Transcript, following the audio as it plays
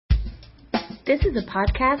This is a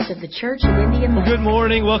podcast of the Church at Indian Lake. Well, good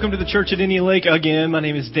morning. Welcome to the Church at Indian Lake again. My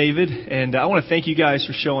name is David, and I want to thank you guys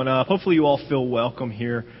for showing up. Hopefully you all feel welcome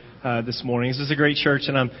here this morning. This is a great church,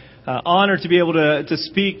 and I'm honored to be able to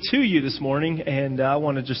speak to you this morning, and I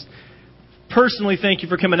want to just personally thank you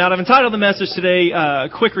for coming out. I've entitled the message today,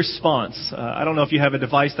 Quick Response. I don't know if you have a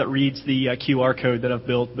device that reads the QR code that I've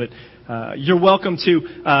built, but you're welcome to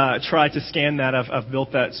try to scan that. I've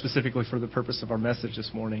built that specifically for the purpose of our message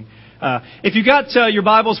this morning. If you got your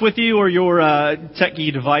Bibles with you or your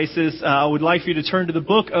techie devices, I would like for you to turn to the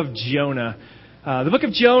book of Jonah. The book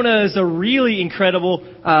of Jonah is a really incredible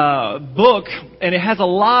book, and it has a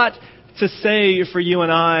lot to say for you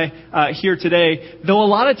and I here today. Though a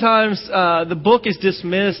lot of times the book is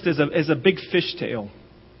dismissed as a big fish tale.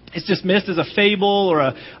 It's dismissed as a fable or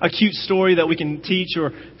a cute story that we can teach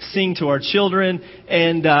or sing to our children.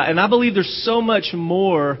 And I believe there's so much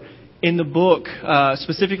more in the book,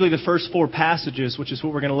 specifically the first four passages, which is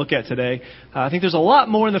what we're going to look at today. I think there's a lot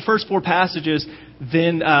more in the first four passages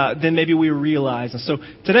than maybe we realize. And so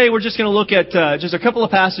today we're just going to look at just a couple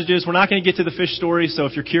of passages. We're not going to get to the fish story, so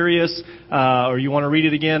if you're curious or you want to read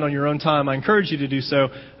it again on your own time, I encourage you to do so.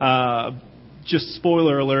 Just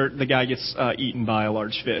spoiler alert: the guy gets eaten by a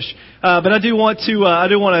large fish. But I do want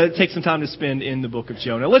to take some time to spend in the book of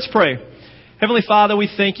Jonah. Let's pray. Heavenly Father, we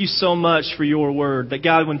thank you so much for your word, that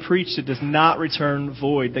God, when preached, it does not return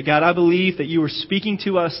void. That God, I believe that you are speaking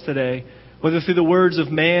to us today, whether through the words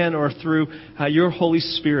of man or through your Holy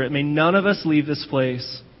Spirit. May none of us leave this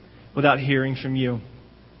place without hearing from you.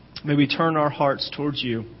 May we turn our hearts towards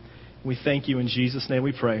you. We thank you in Jesus' name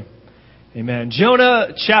we pray. Amen.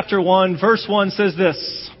 Jonah chapter 1, verse 1 says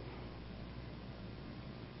this.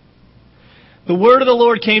 The word of the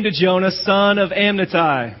Lord came to Jonah, son of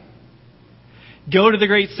Amittai. Go to the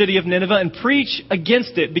great city of Nineveh and preach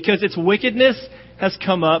against it, because its wickedness has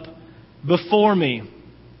come up before me.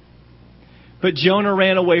 But Jonah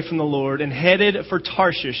ran away from the Lord and headed for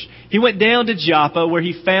Tarshish. He went down to Joppa, where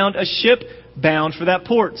he found a ship bound for that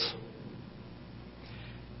port.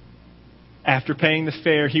 After paying the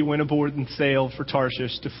fare, he went aboard and sailed for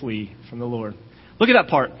Tarshish to flee from the Lord. Look at that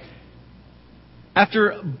part.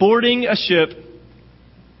 After boarding a ship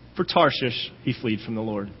for Tarshish, he fled from the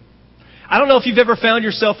Lord. I don't know if you've ever found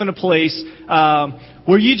yourself in a place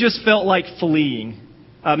where you just felt like fleeing.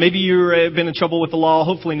 Maybe you've been in trouble with the law.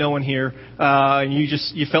 Hopefully no one here. And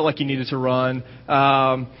you felt like you needed to run.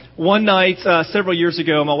 One night, several years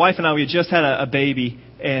ago, my wife and I, we had just had a baby.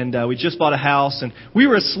 And we just bought a house. And we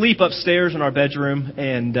were asleep upstairs in our bedroom.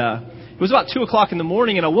 And it was about 2 o'clock in the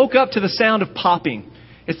morning. And I woke up to the sound of popping.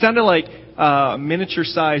 It sounded like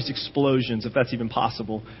miniature-sized explosions, if that's even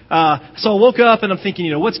possible. So I woke up and I'm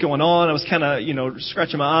thinking, what's going on? I was kind of,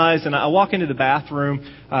 scratching my eyes, and I walk into the bathroom,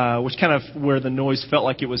 which kind of where the noise felt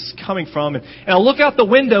like it was coming from. And I look out the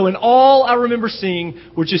window, and all I remember seeing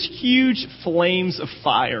were just huge flames of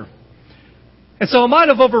fire. And so I might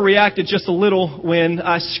have overreacted just a little when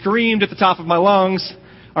I screamed at the top of my lungs,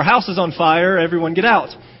 "Our house is on fire, everyone get out."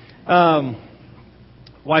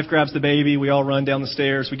 Wife grabs the baby. We all run down the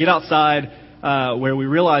stairs. We get outside where we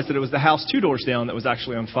realize that it was the house 2 doors down that was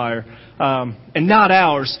actually on fire, and not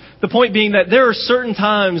ours. The point being that there are certain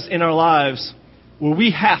times in our lives where we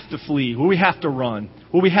have to flee, where we have to run,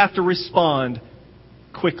 where we have to respond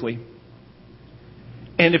quickly.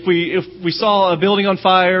 And if we saw a building on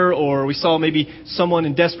fire, or we saw maybe someone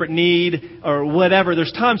in desperate need or whatever,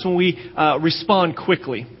 there's times when we respond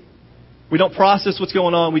quickly. We don't process what's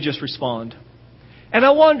going on. We just respond. And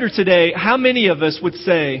I wonder today, how many of us would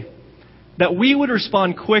say that we would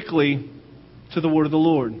respond quickly to the word of the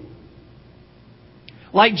Lord?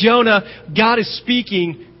 Like Jonah, God is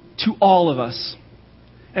speaking to all of us.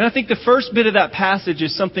 And I think the first bit of that passage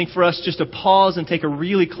is something for us just to pause and take a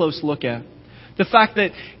really close look at. The fact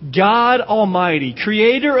that God Almighty,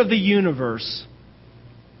 creator of the universe,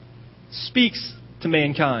 speaks to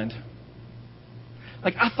mankind.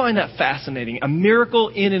 Like, I find that fascinating. A miracle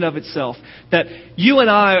in and of itself. That you and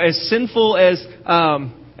I, as sinful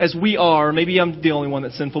as we are, maybe I'm the only one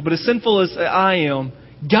that's sinful, but as sinful as I am,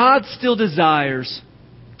 God still desires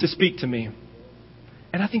to speak to me.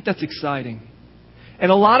 And I think that's exciting.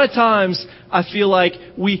 And a lot of times, I feel like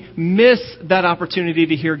we miss that opportunity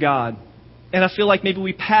to hear God. And I feel like maybe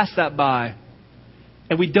we pass that by.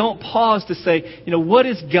 And we don't pause to say, what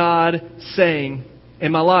is God saying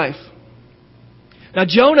in my life? Now,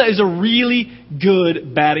 Jonah is a really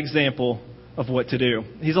good, bad example of what to do.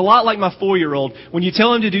 He's a lot like my 4-year-old. When you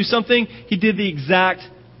tell him to do something, he did the exact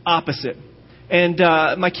opposite. And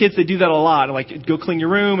my kids, they do that a lot. Like, go clean your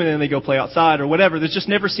room, and then they go play outside or whatever. There just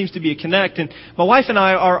never seems to be a connect. And my wife and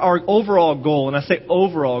I, our overall goal, and I say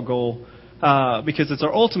overall goal, because it's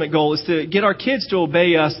our ultimate goal, is to get our kids to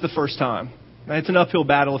obey us the first time. Right? It's an uphill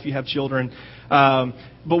battle if you have children. But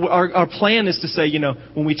our plan is to say,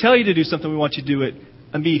 when we tell you to do something, we want you to do it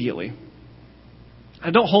immediately.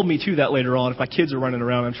 And don't hold me to that later on if my kids are running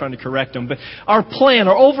around and I'm trying to correct them. But our plan,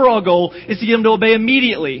 our overall goal, is to get them to obey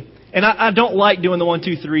immediately. And I don't like doing the 1,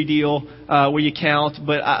 2, 3 deal where you count,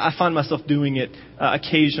 but I find myself doing it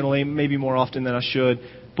occasionally, maybe more often than I should.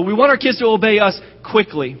 But we want our kids to obey us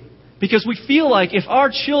quickly, because we feel like if our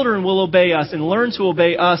children will obey us and learn to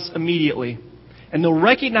obey us immediately, and they'll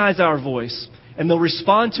recognize our voice, and they'll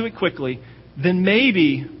respond to it quickly, then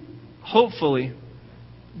maybe, hopefully,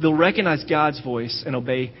 they'll recognize God's voice and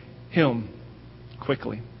obey Him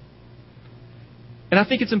quickly. And I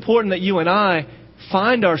think it's important that you and I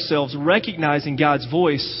find ourselves recognizing God's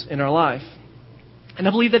voice in our life. And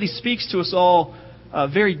I believe that He speaks to us all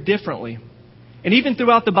very differently. And even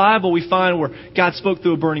throughout the Bible, we find where God spoke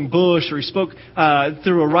through a burning bush, or He spoke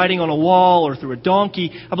through a writing on a wall, or through a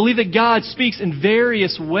donkey. I believe that God speaks in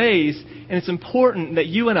various ways, and it's important that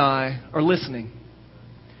you and I are listening.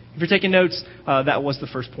 If you're taking notes, that was the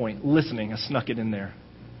first point. Listening. I snuck it in there.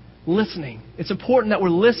 Listening. It's important that we're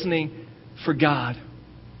listening for God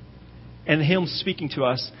and Him speaking to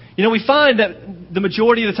us. We find that the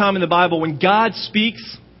majority of the time in the Bible, when God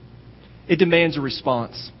speaks, it demands a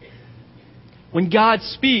response. When God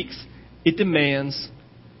speaks, it demands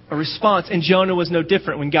a response. And Jonah was no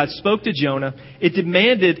different. When God spoke to Jonah, it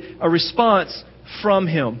demanded a response from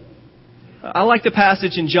him. I like the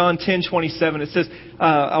passage in John 10:27. It says,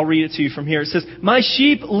 I'll read it to you from here. It says, "My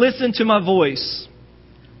sheep listen to my voice.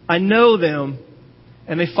 I know them,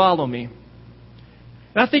 and they follow me."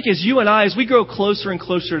 And I think as you and I, as we grow closer and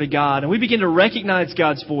closer to God, and we begin to recognize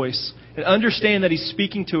God's voice and understand that He's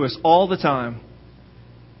speaking to us all the time,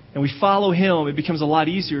 and we follow Him, it becomes a lot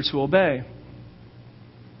easier to obey.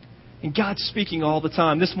 And God's speaking all the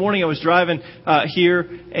time. This morning I was driving here,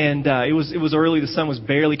 and it was early. The sun was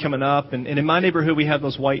barely coming up. And in my neighborhood, we have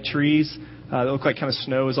those white trees that look like kind of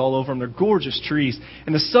snow is all over them. They're gorgeous trees.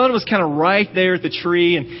 And the sun was kind of right there at the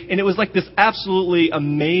tree. And it was like this absolutely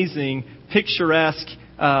amazing, picturesque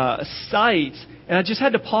sight. And I just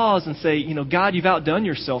had to pause and say, God, you've outdone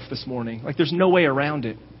yourself this morning. Like there's no way around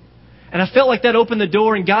it. And I felt like that opened the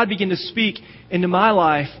door, and God began to speak into my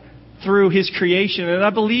life through His creation. And I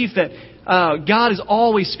believe that God is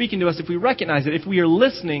always speaking to us if we recognize it, if we are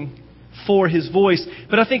listening for His voice.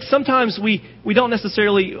 But I think sometimes we don't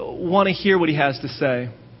necessarily want to hear what He has to say.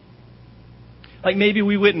 Like maybe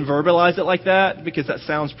we wouldn't verbalize it like that because that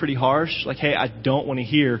sounds pretty harsh. Like, hey, I don't want to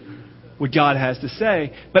hear what God has to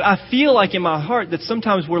say. But I feel like in my heart that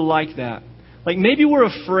sometimes we're like that. Like maybe we're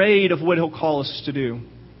afraid of what He'll call us to do.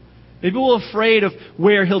 Maybe we're afraid of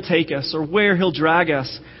where He'll take us or where He'll drag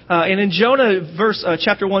us. And in Jonah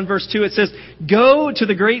chapter 1, verse 2, it says, "Go to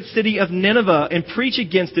the great city of Nineveh and preach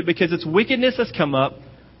against it, because its wickedness has come up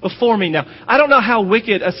before me." Now, I don't know how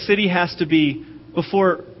wicked a city has to be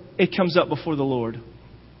before it comes up before the Lord.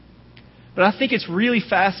 But I think it's really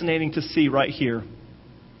fascinating to see right here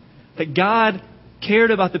that God cared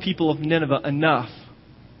about the people of Nineveh enough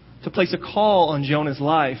to place a call on Jonah's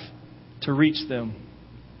life to reach them.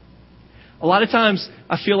 A lot of times,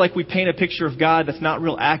 I feel like we paint a picture of God that's not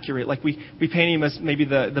real accurate. Like we paint Him as maybe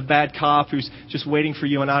the bad cop who's just waiting for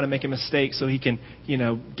you and I to make a mistake so He can,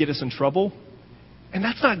 get us in trouble. And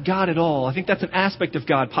that's not God at all. I think that's an aspect of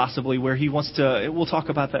God possibly where He wants to, we'll talk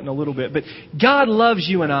about that in a little bit. But God loves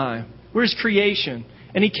you and I. We're His creation.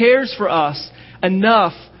 And He cares for us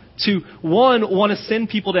enough to, one, want to send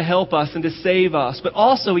people to help us and to save us. But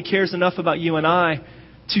also He cares enough about you and I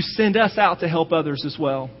to send us out to help others as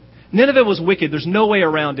well. Nineveh was wicked. There's no way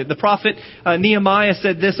around it. The prophet Nehemiah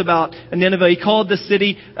said this about Nineveh. He called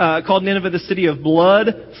Nineveh the city of blood,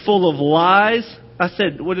 full of lies.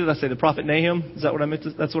 What did I say? The prophet Nahum? Is that what I meant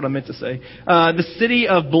to? That's what I meant to say. The city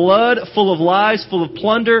of blood, full of lies, full of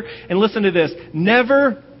plunder. And listen to this: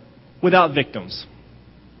 never without victims.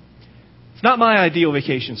 It's not my ideal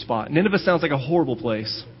vacation spot. Nineveh sounds like a horrible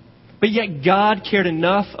place, but yet God cared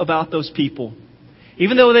enough about those people.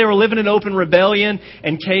 Even though they were living in open rebellion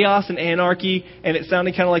and chaos and anarchy, and it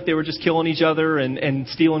sounded kind of like they were just killing each other and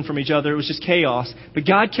stealing from each other, it was just chaos. But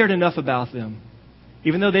God cared enough about them.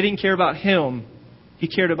 Even though they didn't care about Him, He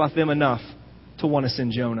cared about them enough to want to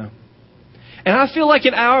send Jonah. And I feel like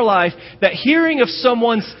in our life that hearing of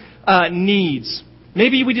someone's needs,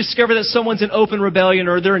 maybe we discover that someone's in open rebellion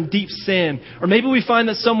or they're in deep sin. Or maybe we find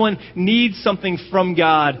that someone needs something from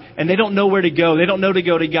God and they don't know where to go. They don't know to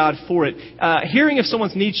go to God for it. Hearing of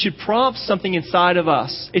someone's needs should prompt something inside of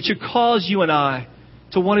us. It should cause you and I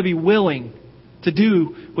to want to be willing to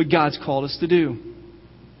do what God's called us to do.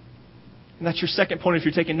 And that's your second point if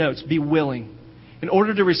you're taking notes. Be willing. In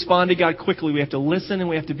order to respond to God quickly, we have to listen and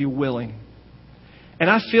we have to be willing. And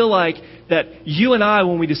I feel like that you and I,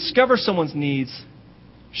 when we discover someone's needs,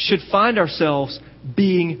 should find ourselves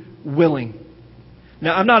being willing.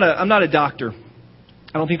 Now, I'm not a doctor.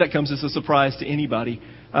 I don't think that comes as a surprise to anybody.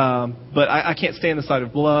 But I can't stand the sight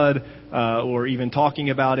of blood or even talking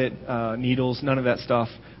about it, needles, none of that stuff.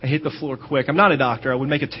 I hit the floor quick. I'm not a doctor. I would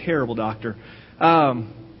make a terrible doctor.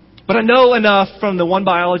 But I know enough from the one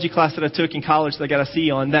biology class that I took in college that I got a C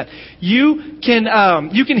on that you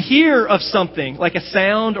can hear of something like a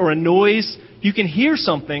sound or a noise. You can hear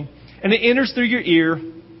something and it enters through your ear.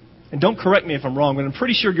 And don't correct me if I'm wrong, but I'm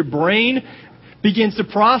pretty sure your brain begins to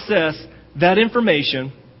process that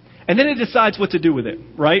information and then it decides what to do with it,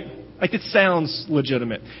 right? Like it sounds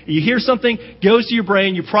legitimate. You hear something, goes to your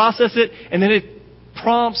brain, you process it, and then it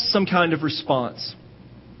prompts some kind of response.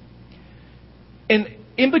 And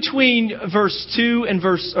in between verse 2 and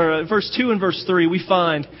verse 3, we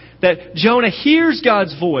find that Jonah hears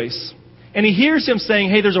God's voice. And he hears him saying,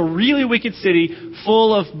 hey, there's a really wicked city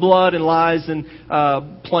full of blood and lies and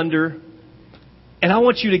plunder. And I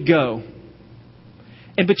want you to go.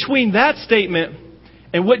 And between that statement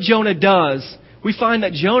and what Jonah does, we find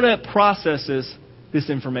that Jonah processes this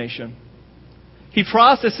information. He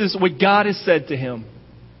processes what God has said to him.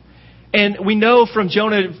 And we know from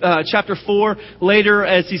Jonah chapter 4, later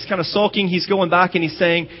as he's kind of sulking, he's going back and he's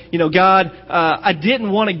saying, God, I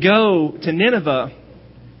didn't want to go to Nineveh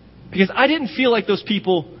because I didn't feel like those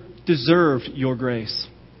people deserved your grace.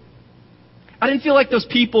 I didn't feel like those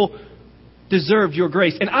people deserved your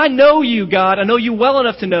grace. And I know you, God. I know you well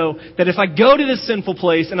enough to know that if I go to this sinful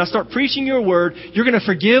place and I start preaching your word, you're going to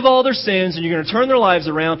forgive all their sins and you're going to turn their lives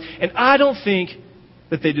around. And I don't think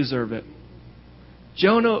that they deserve it.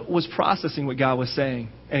 Jonah was processing what God was saying,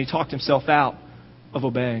 and he talked himself out of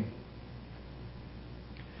obeying.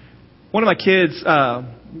 One of my kids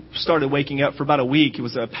started waking up for about a week. It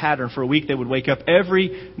was a pattern for a week. They would wake up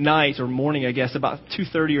every night or morning, I guess, about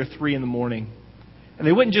 2:30 or 3 in the morning. And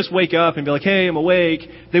they wouldn't just wake up and be like, hey, I'm awake.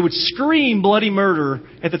 They would scream bloody murder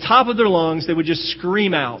at the top of their lungs. They would just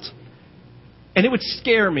scream out. And it would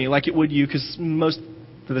scare me like it would you, because most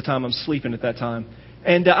of the time I'm sleeping at that time.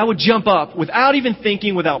 And I would jump up without even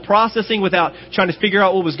thinking, without processing, without trying to figure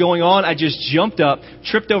out what was going on. I just jumped up,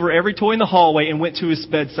 tripped over every toy in the hallway, and went to his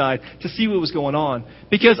bedside to see what was going on.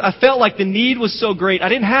 Because I felt like the need was so great, I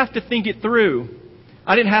didn't have to think it through.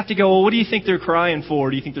 I didn't have to go, well, what do you think they're crying for?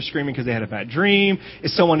 Do you think they're screaming because they had a bad dream?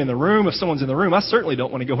 Is someone in the room? If someone's in the room, I certainly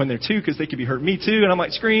don't want to go in there too, because they could be hurting me too, and I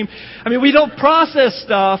might scream. I mean, we don't process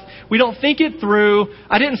stuff. We don't think it through.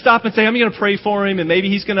 I didn't stop and say, I'm going to pray for him, and maybe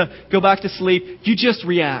he's going to go back to sleep. You just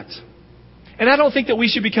react. And I don't think that we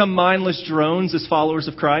should become mindless drones as followers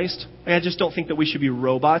of Christ. I just don't think that we should be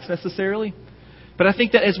robots necessarily. But I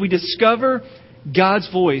think that as we discover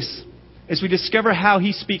God's voice, as we discover how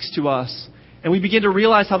He speaks to us, and we begin to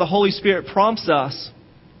realize how the Holy Spirit prompts us,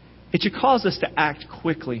 it should cause us to act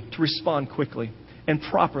quickly, to respond quickly and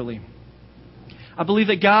properly. I believe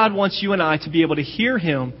that God wants you and I to be able to hear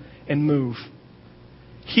Him and move.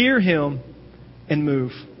 Hear Him and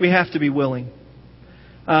move. We have to be willing.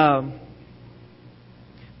 The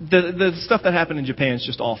stuff that happened in Japan is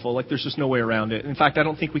just awful. Like, there's just no way around it. In fact, I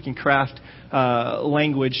don't think we can craft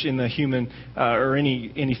language in the human or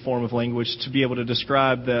any form of language to be able to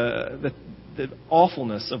describe the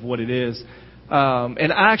awfulness of what it is.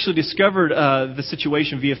 And I actually discovered the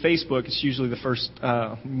situation via Facebook. It's usually the first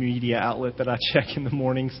media outlet that I check in the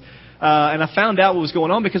mornings. And I found out what was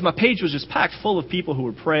going on because my page was just packed full of people who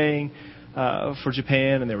were praying for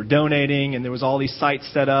Japan, and they were donating, and there was all these sites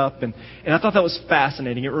set up. And I thought that was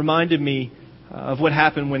fascinating. It reminded me of what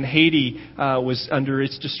happened when Haiti was under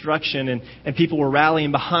its destruction, and people were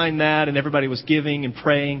rallying behind that, and everybody was giving and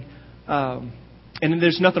praying. And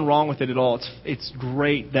there's nothing wrong with it at all. It's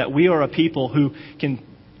great that we are a people who can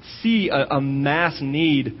see a mass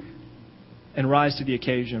need and rise to the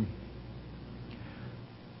occasion.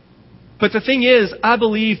 But the thing is, I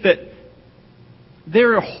believe that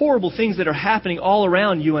there are horrible things that are happening all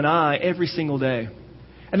around you and I every single day.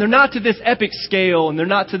 And they're not to this epic scale, and they're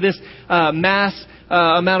not to this mass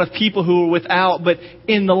amount of people who are without. But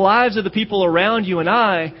in the lives of the people around you and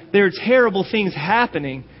I, there are terrible things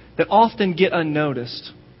happening that often get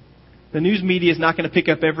unnoticed. The news media is not going to pick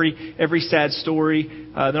up every sad story.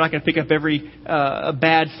 They're not going to pick up every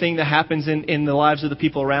bad thing that happens in the lives of the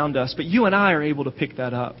people around us. But you and I are able to pick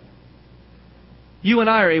that up. You and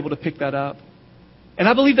I are able to pick that up. And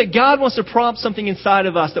I believe that God wants to prompt something inside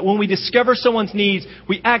of us, that when we discover someone's needs,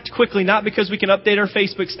 we act quickly, not because we can update our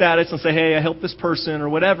Facebook status and say, hey, I helped this person or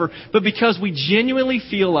whatever, but because we genuinely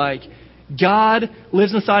feel like God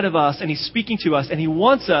lives inside of us, and He's speaking to us, and He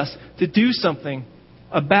wants us to do something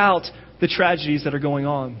about the tragedies that are going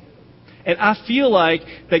on. And I feel like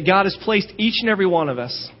that God has placed each and every one of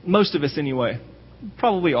us, most of us anyway,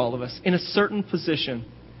 probably all of us, in a certain position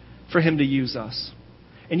for Him to use us.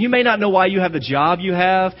 And you may not know why you have the job you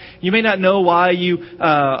have. You may not know why you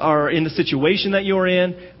are in the situation that you're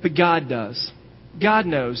in, but God does. God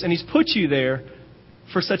knows, and He's put you there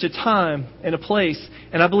for such a time and a place.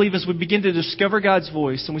 And I believe as we begin to discover God's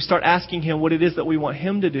voice and we start asking Him what it is that we want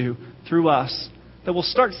Him to do through us, that we'll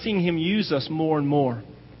start seeing Him use us more and more.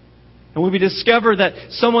 And when we discover that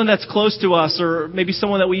someone that's close to us, or maybe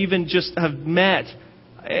someone that we even just have met,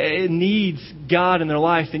 needs God in their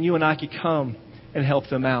life, then you and I could come and help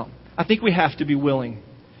them out. I think we have to be willing.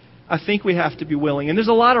 And there's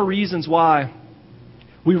a lot of reasons why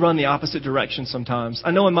we run the opposite direction sometimes.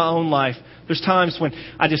 I know in my own life, there's times when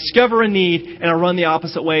I discover a need and I run the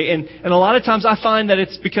opposite way. And a lot of times I find that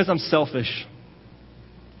it's because I'm selfish.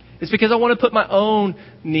 It's because I want to put my own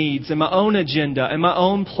needs and my own agenda and my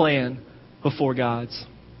own plan before God's.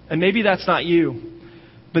 And maybe that's not you,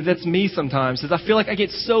 but that's me sometimes. Because I feel like I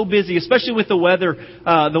get so busy, especially with the weather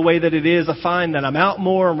the way that it is. I find that I'm out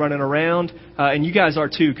more, I'm running around. And you guys are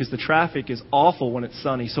too, because the traffic is awful when it's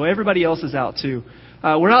sunny. So everybody else is out too.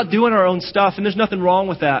 We're not doing our own stuff, and there's nothing wrong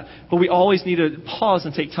with that. But we always need to pause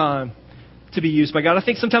and take time to be used by God. I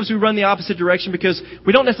think sometimes we run the opposite direction because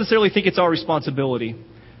we don't necessarily think it's our responsibility.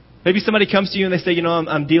 Maybe somebody comes to you and they say,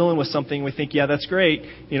 I'm dealing with something. We think, yeah, that's great.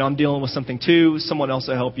 I'm dealing with something too. Someone else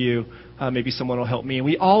will help you. Maybe someone will help me. And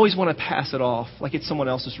we always want to pass it off like it's someone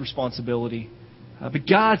else's responsibility. But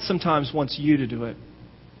God sometimes wants you to do it.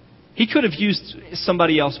 He could have used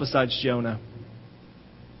somebody else besides Jonah.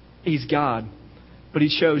 He's God. But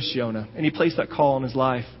He chose Jonah. And He placed that call on his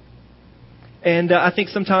life. And I think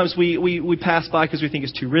sometimes we pass by because we think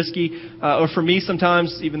it's too risky. Or for me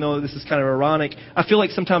sometimes, even though this is kind of ironic, I feel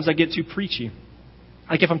like sometimes I get too preachy.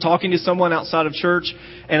 Like if I'm talking to someone outside of church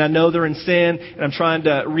and I know they're in sin and I'm trying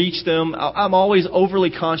to reach them, I'm always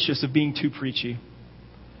overly conscious of being too preachy.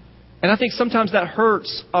 And I think sometimes that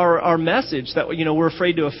hurts our message, that we're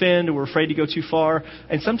afraid to offend or we're afraid to go too far.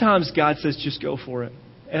 And sometimes God says, just go for it.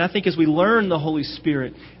 And I think as we learn the Holy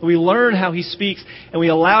Spirit, and we learn how He speaks, and we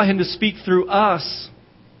allow Him to speak through us,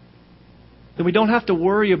 then we don't have to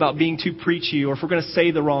worry about being too preachy or if we're going to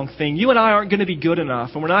say the wrong thing. You and I aren't going to be good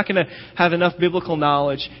enough, and we're not going to have enough biblical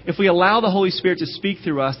knowledge. If we allow the Holy Spirit to speak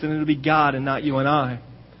through us, then it'll be God and not you and I.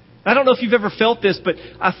 I don't know if you've ever felt this, but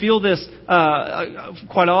I feel this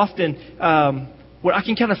quite often where I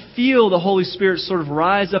can kind of feel the Holy Spirit sort of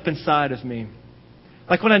rise up inside of me.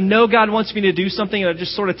 Like when I know God wants me to do something and I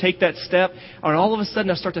just sort of take that step, and all of a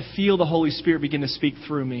sudden I start to feel the Holy Spirit begin to speak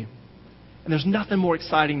through me. And there's nothing more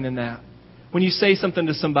exciting than that. When you say something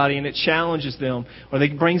to somebody and it challenges them, or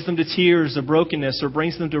it brings them to tears or brokenness, or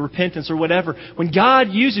brings them to repentance or whatever, when God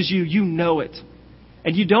uses you, you know it.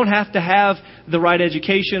 And you don't have to have the right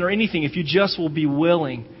education or anything. If you just will be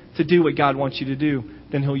willing to do what God wants you to do,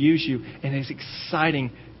 then He'll use you. And it's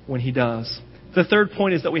exciting when He does. The third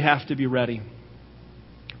point is that we have to be ready.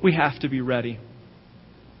 We have to be ready.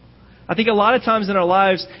 I think a lot of times in our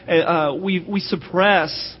lives, we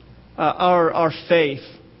suppress our faith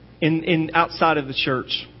in outside of the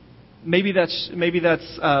church. Maybe that's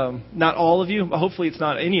not all of you. Hopefully it's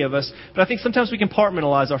not any of us. But I think sometimes we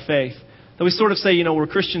compartmentalize our faith. That we sort of say, we're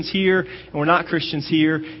Christians here and we're not Christians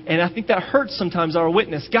here. And I think that hurts sometimes our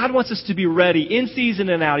witness. God wants us to be ready in season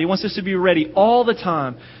and out. He wants us to be ready all the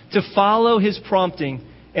time to follow His prompting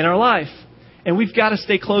in our life. And we've got to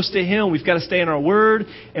stay close to Him. We've got to stay in our Word.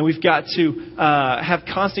 And we've got to have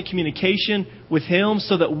constant communication with Him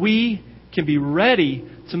so that we can be ready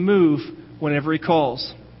to move whenever He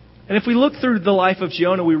calls. And if we look through the life of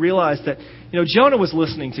Jonah, we realize that Jonah was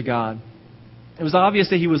listening to God. It was obvious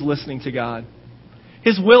that he was listening to God.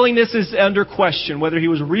 His willingness is under question. Whether he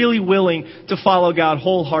was really willing to follow God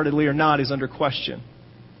wholeheartedly or not is under question.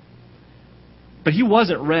 But he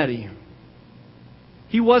wasn't ready.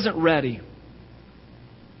 He wasn't ready.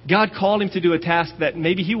 God called him to do a task that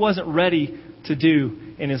maybe he wasn't ready to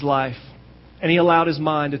do in his life. And He allowed his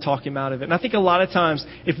mind to talk him out of it. And I think a lot of times,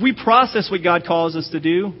 if we process what God calls us to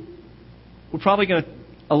do, we're probably going to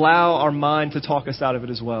allow our mind to talk us out of it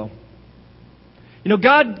as well.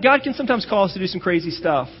 God can sometimes call us to do some crazy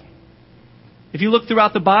stuff. If you look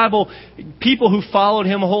throughout the Bible, people who followed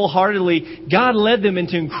Him wholeheartedly, God led them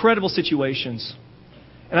into incredible situations.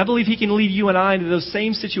 And I believe He can lead you and I into those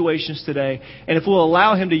same situations today. And if we'll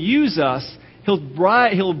allow Him to use us,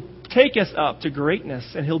 He'll take us up to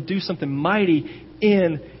greatness. And He'll do something mighty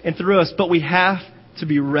in and through us. But we have to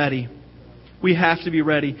be ready. We have to be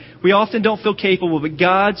ready. We often don't feel capable, but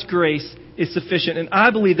God's grace is sufficient. And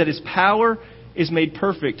I believe that His power is made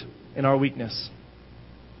perfect in our weakness.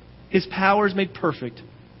 His power is made perfect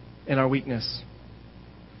in our weakness.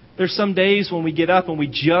 There's some days when we get up and we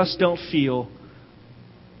just don't feel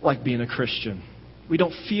like being a Christian. We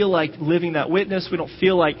don't feel like living that witness. We don't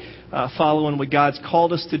feel like following what God's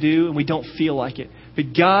called us to do, and we don't feel like it.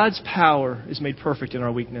 But God's power is made perfect in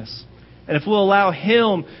our weakness. And if we'll allow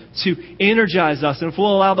Him to energize us, and if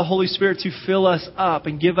we'll allow the Holy Spirit to fill us up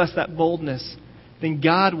and give us that boldness, then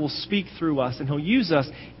God will speak through us, and He'll use us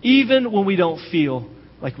even when we don't feel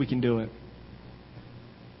like we can do it.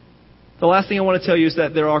 The last thing I want to tell you is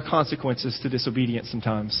that there are consequences to disobedience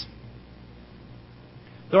sometimes.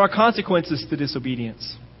 There are consequences to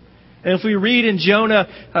disobedience. And if we read in Jonah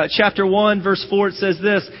chapter 1, verse 4, it says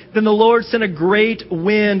this, "Then the Lord sent a great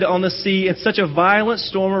wind on the sea, and such a violent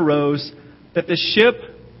storm arose that the ship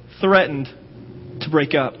threatened to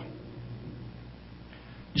break up."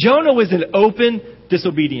 Jonah was in open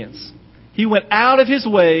disobedience. He went out of his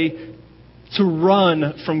way to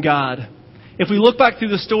run from God. If we look back through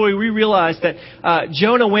the story, we realize that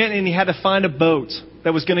Jonah went and he had to find a boat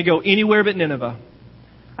that was going to go anywhere but Nineveh.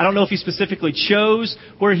 I don't know if he specifically chose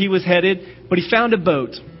where he was headed, but he found a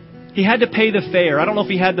boat. He had to pay the fare. I don't know if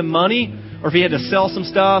he had the money or if he had to sell some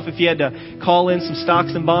stuff, if he had to call in some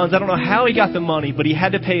stocks and bonds. I don't know how he got the money, but he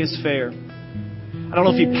had to pay his fare. I don't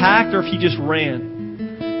know if he packed or if he just ran.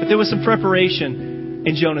 But there was some preparation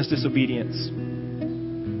in Jonah's disobedience.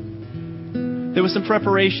 There was some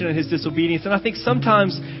preparation in his disobedience. And I think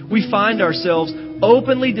sometimes we find ourselves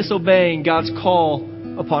openly disobeying God's call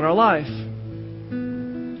upon our life.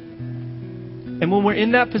 And when we're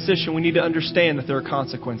in that position, we need to understand that there are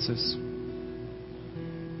consequences.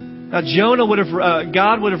 Now,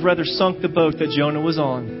 God would have rather sunk the boat that Jonah was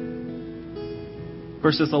on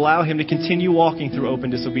versus allow him to continue walking through open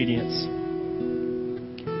disobedience.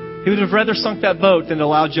 He would have rather sunk that boat than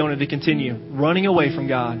allow Jonah to continue running away from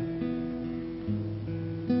God.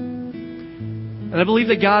 And I believe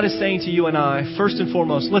that God is saying to you and I, first and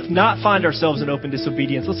foremost, let's not find ourselves in open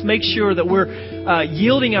disobedience. Let's make sure that we're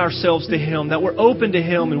yielding ourselves to Him, that we're open to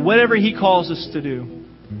Him and whatever He calls us to do.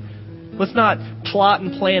 Let's not plot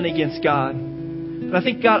and plan against God. But I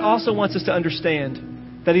think God also wants us to understand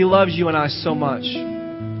that He loves you and I so much.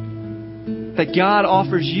 That God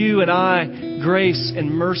offers you and I grace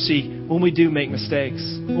and mercy when we do make mistakes,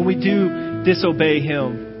 when we do disobey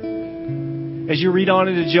Him. As you read on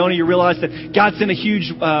into Jonah, you realize that God sent a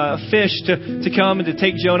huge fish to come and to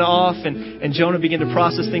take Jonah off, and Jonah began to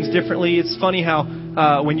process things differently. It's funny how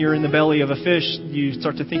when you're in the belly of a fish, you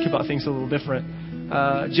start to think about things a little different.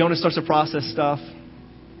 Jonah starts to process stuff.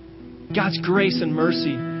 God's grace and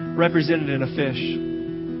mercy represented in a fish.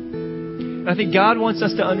 And I think God wants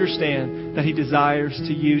us to understand that He desires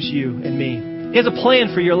to use you and me. He has a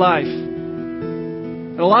plan for your life.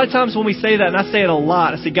 And a lot of times when we say that, and I say it a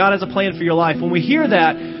lot, I say God has a plan for your life. When we hear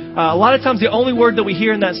that, a lot of times the only word that we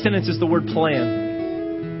hear in that sentence is the word plan.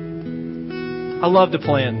 I love to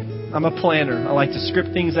plan. I'm a planner. I like to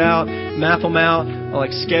script things out, map them out. I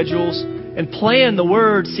like schedules. And plan, the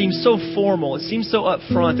word, seems so formal. It seems so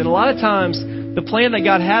upfront. And a lot of times, the plan that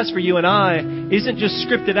God has for you and I isn't just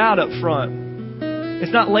scripted out up front.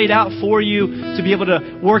 It's not laid out for you to be able to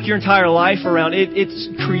work your entire life around. It's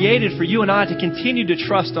created for you and I to continue to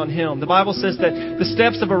trust on Him. The Bible says that the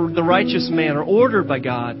steps of the righteous man are ordered by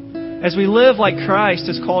God. As we live like Christ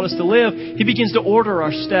has called us to live, He begins to order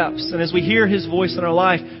our steps. And as we hear His voice in our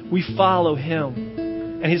life, we follow Him.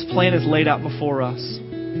 And His plan is laid out before us.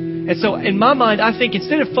 And so in my mind, I think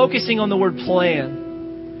instead of focusing on the word plan,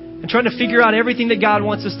 and trying to figure out everything that God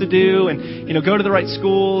wants us to do and, go to the right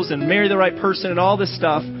schools and marry the right person and all this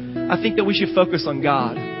stuff, I think that we should focus on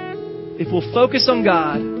God. If we'll focus on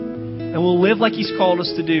God and we'll live like He's called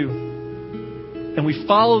us to do, and we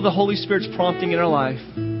follow the Holy Spirit's prompting in our life,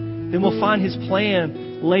 then we'll find His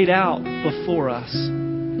plan laid out before us.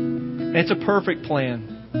 And it's a perfect plan.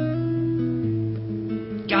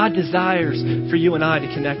 God desires for you and I to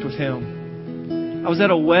connect with Him. I was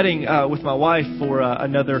at a wedding with my wife for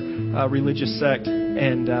another religious sect,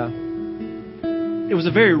 and it was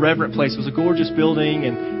a very reverent place. It was a gorgeous building,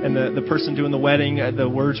 and the person doing the wedding, the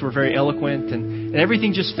words were very eloquent, and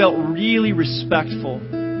everything just felt really respectful.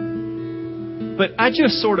 But I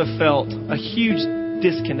just sort of felt a huge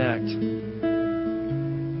disconnect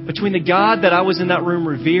between the God that I was in that room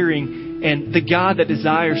revering and the God that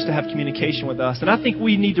desires to have communication with us. And I think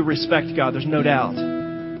we need to respect God, there's no doubt.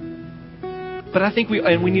 But I think we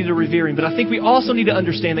need to revere Him. But I think we also need to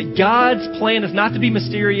understand that God's plan is not to be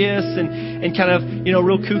mysterious and and kind of,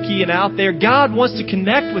 real kooky and out there. God wants to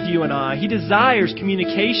connect with you and I. He desires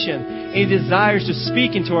communication, and He desires to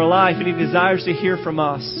speak into our life, and He desires to hear from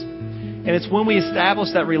us. And it's when we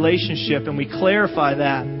establish that relationship and we clarify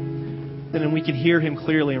that, then we can hear Him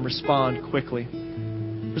clearly and respond quickly.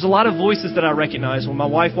 There's a lot of voices that I recognize. When my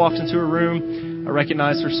wife walks into a room, I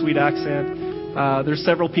recognize her sweet accent. There's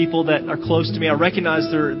several people that are close to me. I recognize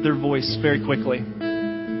their voice very quickly.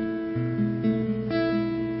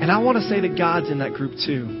 And I want to say that God's in that group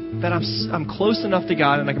too. That I'm close enough to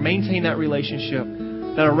God and I can maintain that relationship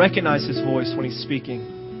that I recognize His voice when He's speaking.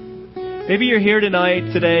 Maybe you're here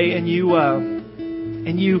today, and you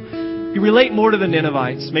relate more to the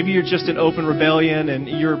Ninevites. Maybe you're just in open rebellion and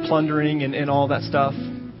you're plundering and all that stuff.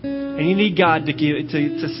 And you need God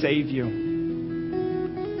to save you.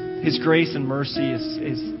 His grace and mercy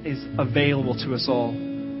is available to us all.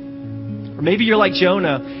 Or maybe you're like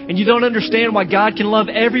Jonah and you don't understand why God can love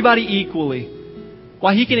everybody equally.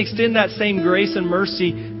 Why He can extend that same grace and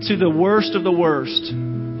mercy to the worst of the worst.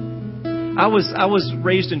 I was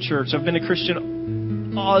raised in church. I've been a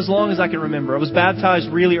Christian as long as I can remember. I was baptized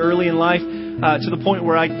really early in life to the point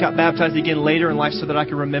where I got baptized again later in life so that I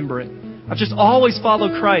could remember it. I've just always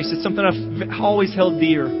followed Christ. It's something I've always held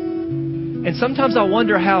dear. And sometimes I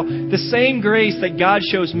wonder how the same grace that God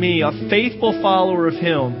shows me, a faithful follower of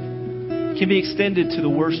Him, can be extended to the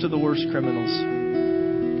worst of the worst criminals.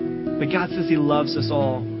 But God says He loves us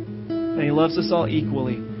all. And He loves us all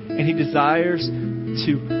equally. And He desires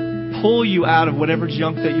to pull you out of whatever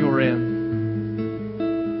junk that you're in.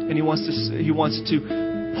 And He wants to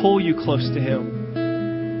pull you close to Him.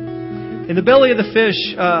 In the belly of the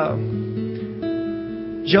fish,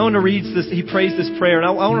 Jonah reads this. He prays this prayer, and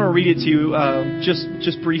I want to read it to you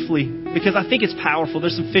just briefly because I think it's powerful.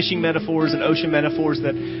 There's some fishing metaphors and ocean metaphors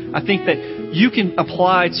that I think that you can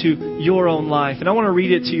apply to your own life. And I want to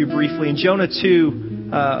read it to you briefly. In Jonah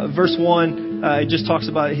 2, verse 1, it just talks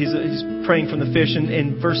about he's praying from the fish. And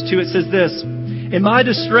in verse 2, it says this: "In my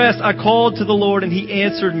distress, I called to the Lord, and He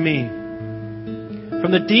answered me.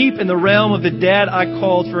 From the deep in the realm of the dead, I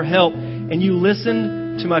called for help, and you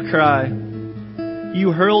listened to my cry.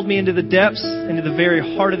 You hurled me into the depths, into the very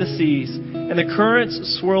heart of the seas, and the currents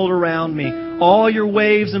swirled around me. All your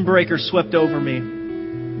waves and breakers swept over me.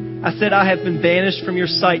 I said, I have been banished from your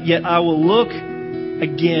sight, yet I will look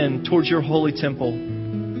again towards your holy temple.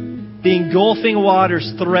 The engulfing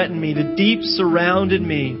waters threatened me. The deep surrounded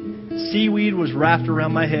me. Seaweed was wrapped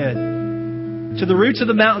around my head. To the roots of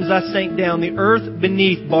the mountains I sank down. The earth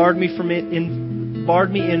beneath barred me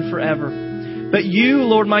in forever. But you,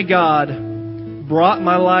 Lord my God, brought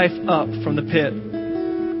my life up from the pit.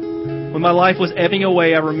 When my life was ebbing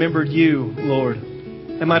away, I remembered you, Lord,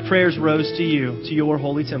 and my prayers rose to you, to your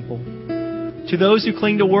holy temple. To those who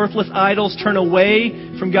cling to worthless idols, turn away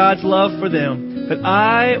from God's love for them. But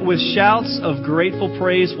I, with shouts of grateful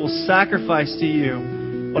praise, will sacrifice to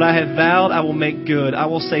you. What I have vowed, I will make good. I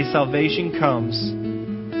will say salvation comes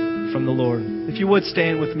from the Lord." If you would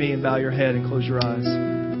stand with me and bow your head and close your eyes.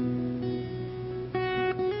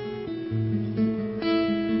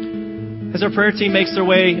 As our prayer team makes their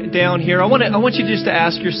way down here, I want you just to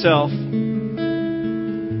ask yourself,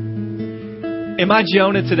 am I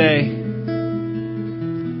Jonah today?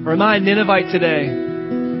 Or am I a Ninevite today?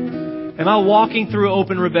 Am I walking through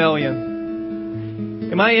open rebellion?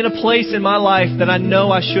 Am I in a place in my life that I know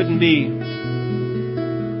I shouldn't be?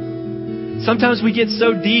 Sometimes we get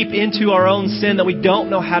so deep into our own sin that we don't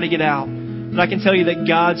know how to get out. But I can tell you that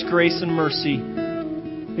God's grace and mercy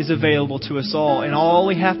is available to us all. And all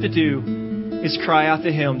we have to do is cry out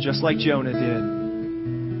to Him just like Jonah did.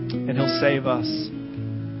 And He'll save us.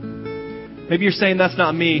 Maybe you're saying, that's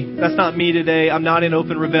not me. That's not me today. I'm not in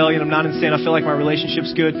open rebellion. I'm not in sin. I feel like my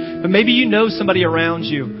relationship's good. But maybe you know somebody around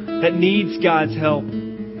you that needs God's help.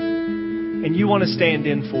 And you want to stand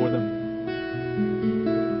in for them.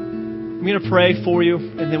 I'm going to pray for you.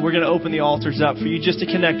 And then we're going to open the altars up for you just to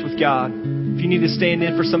connect with God. If you need to stand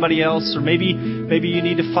in for somebody else, or maybe you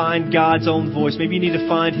need to find God's own voice. Maybe you need to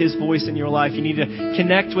find His voice in your life. You need to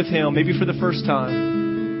connect with Him, maybe for the first time.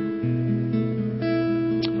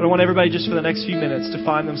 But I want everybody just for the next few minutes to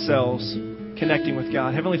find themselves connecting with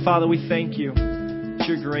God. Heavenly Father, we thank you for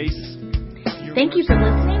your grace. Thank you for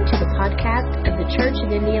listening to the podcast of the Church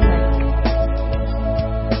at Indian Lake.